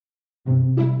Siyempre,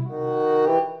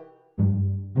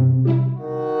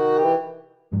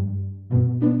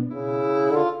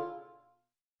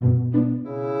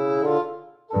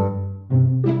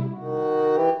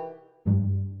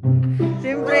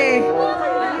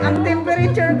 ang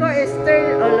temperature ko is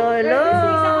Olo.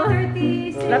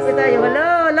 Lapit tayo.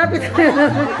 Hello, lapit tayo.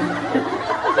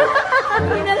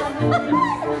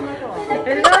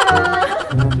 Hello.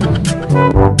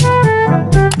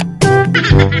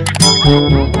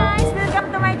 Hi guys,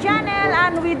 welcome to my channel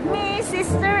and with me,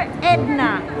 Sister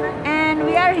Edna. And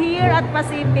we are here at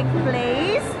Pacific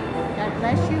Place. God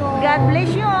bless you all. God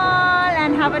bless you all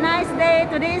and have a nice day.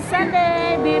 Today is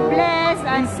Sunday. Be blessed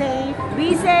and Safe.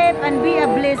 be safe and be a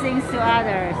blessing to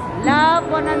others. Love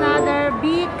one another.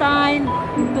 Be kind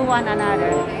to one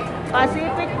another.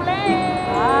 Pacific Place.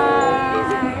 Bye.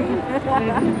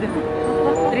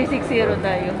 360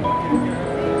 tayo.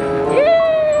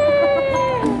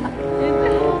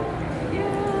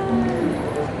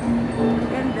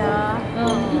 Ganda.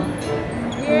 Oo.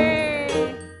 Yay!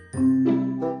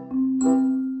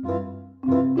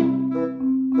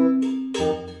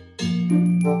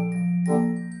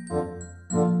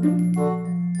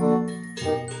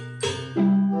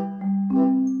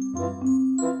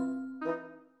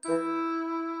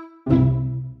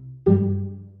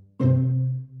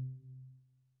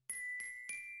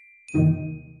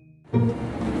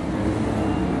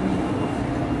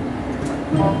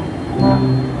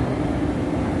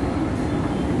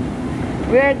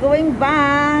 We are going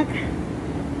back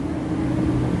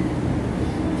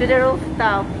to the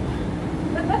rooftop.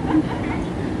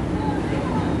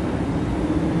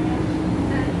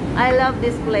 I love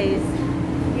this place.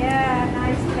 Yeah,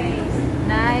 nice place.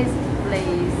 Nice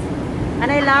place.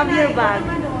 And I love your bag.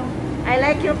 I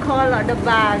like your color, the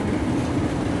bag.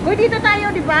 Uy, dito tayo,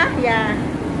 di ba? Yeah.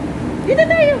 Dito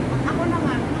tayo. Ako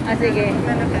naman. Ah, sige.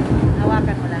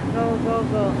 Hawakan mo lang. Go, go,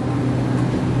 go.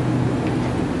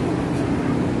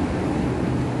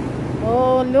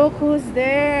 Oh, look who's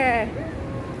there.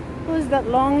 Who's that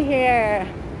long hair?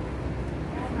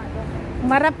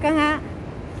 Marap ka nga.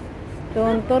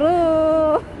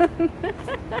 Tunturo. Hindi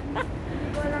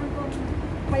ko alam kung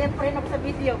payat pa rin ako sa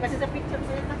video kasi sa picture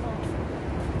payat ako.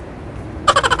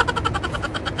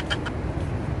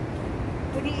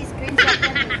 Pwede i-screenshot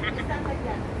yan. Isang ka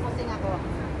dyan. Posting ako.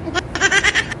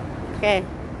 Okay.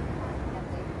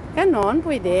 Ganon,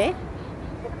 pwede.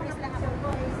 Please lang ako.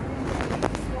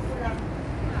 Ko lang.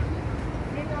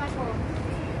 Dito ako.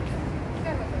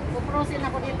 Puprosin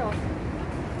ako dito.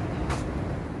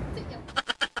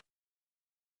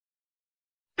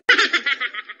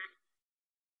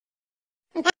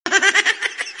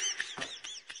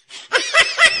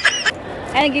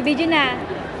 Ay, nag-video na.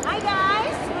 Hi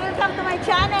guys! Welcome to my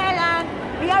channel and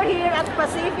we are here at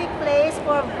Pacific Place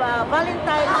for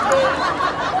Valentine's Day.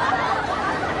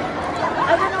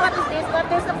 I don't know what is this, but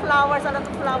there's a flowers, a lot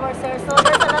of flowers here. So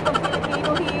there's a lot of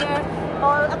Filipino here.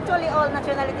 Actually all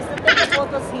nationalities to take the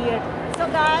photos here. So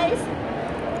guys,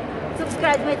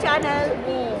 subscribe my channel.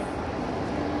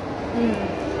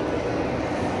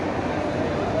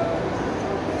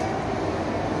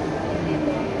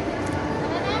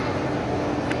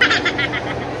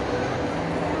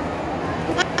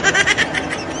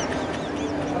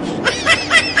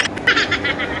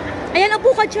 Ayan,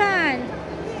 upo ka dyan.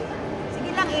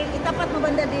 Sige lang, itapat mo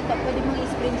banda dito. Pwede mong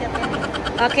i-screenshot yan.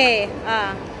 Okay.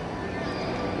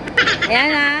 Ayan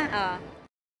na.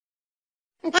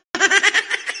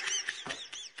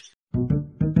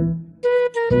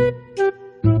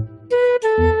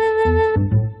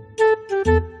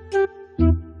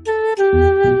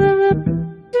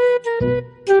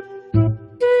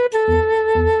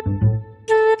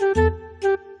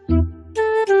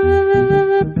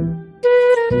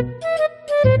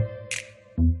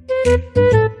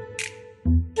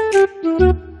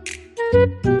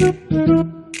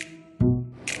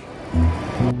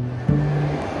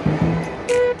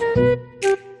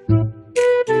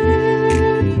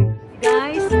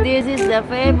 Guys, this is the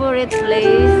favorite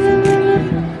place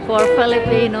for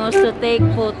Filipinos to take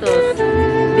photos.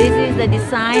 This is the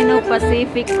design of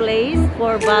Pacific Place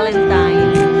for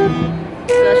Valentine.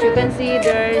 So as you can see,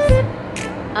 there's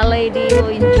a lady who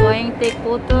enjoying take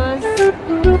photos.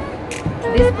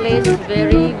 This place is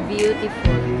very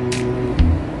beautiful.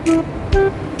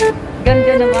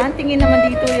 Ganda naman. Tingin naman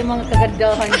dito yung mga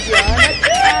kagandahan dyan.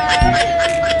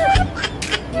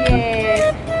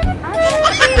 Yes.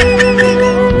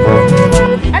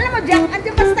 Alam mo, Jack,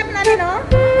 andyan bus stop namin, no?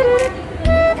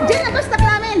 Diyan ang bus stop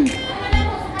namin.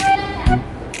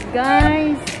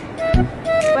 Guys,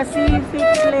 Pacific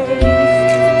Place.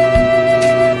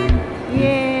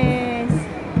 Yes.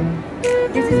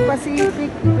 This is Pacific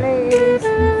place.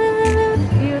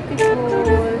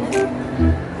 Beautiful.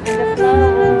 And the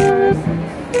flowers.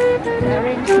 The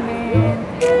arrangement.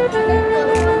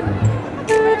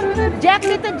 Jack,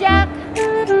 dito Jack.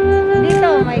 Dito,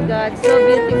 oh my God. So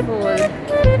beautiful.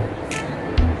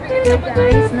 So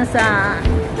guys, nasa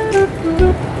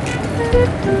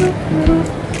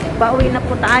pauwi na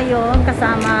po tayo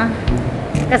kasama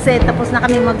kasi tapos na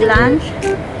kami mag-lunch.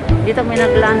 Dito kami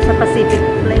nag-lunch sa Pacific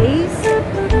Place.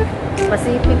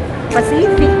 Pacific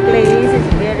Place is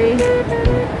very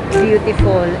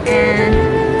beautiful and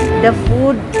the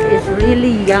food is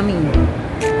really yummy.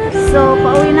 So,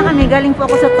 pauwi na kami. Galing po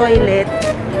ako sa toilet.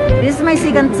 This is my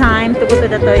second time to go to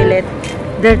the toilet.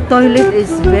 Their toilet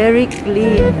is very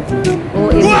clean.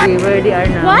 OMG, where they are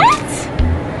now. What?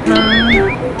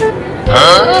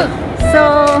 So,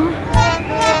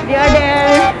 they are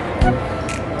there.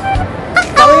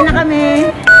 Pauwi na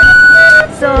kami.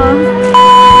 So,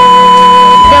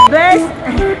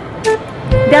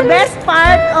 the best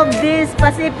part of this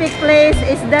Pacific Place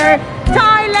is their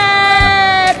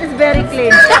toilet. It's very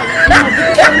clean.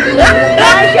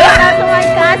 Guys, shout out to my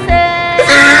cousin.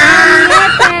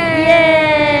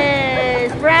 Yes,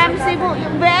 from Cebu.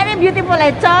 Very beautiful. I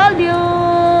told you.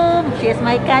 She's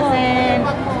my cousin.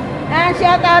 And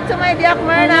shout out to my Diak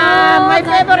Merna. My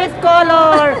favorite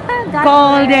color,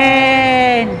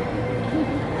 golden.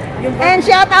 And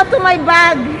shout out to my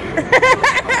bag.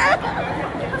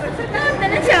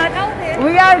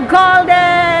 We are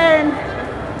golden.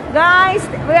 Guys,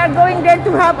 we are going there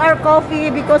to have our coffee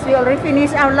because we already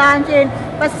finished our lunch in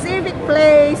Pacific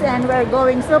Place and we're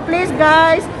going. So please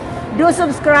guys, do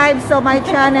subscribe to my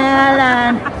channel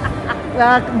and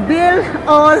bell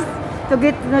all to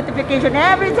get notification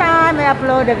every time I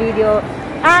upload a video.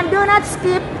 And do not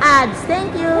skip ads.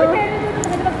 Thank you.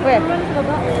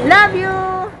 Love you.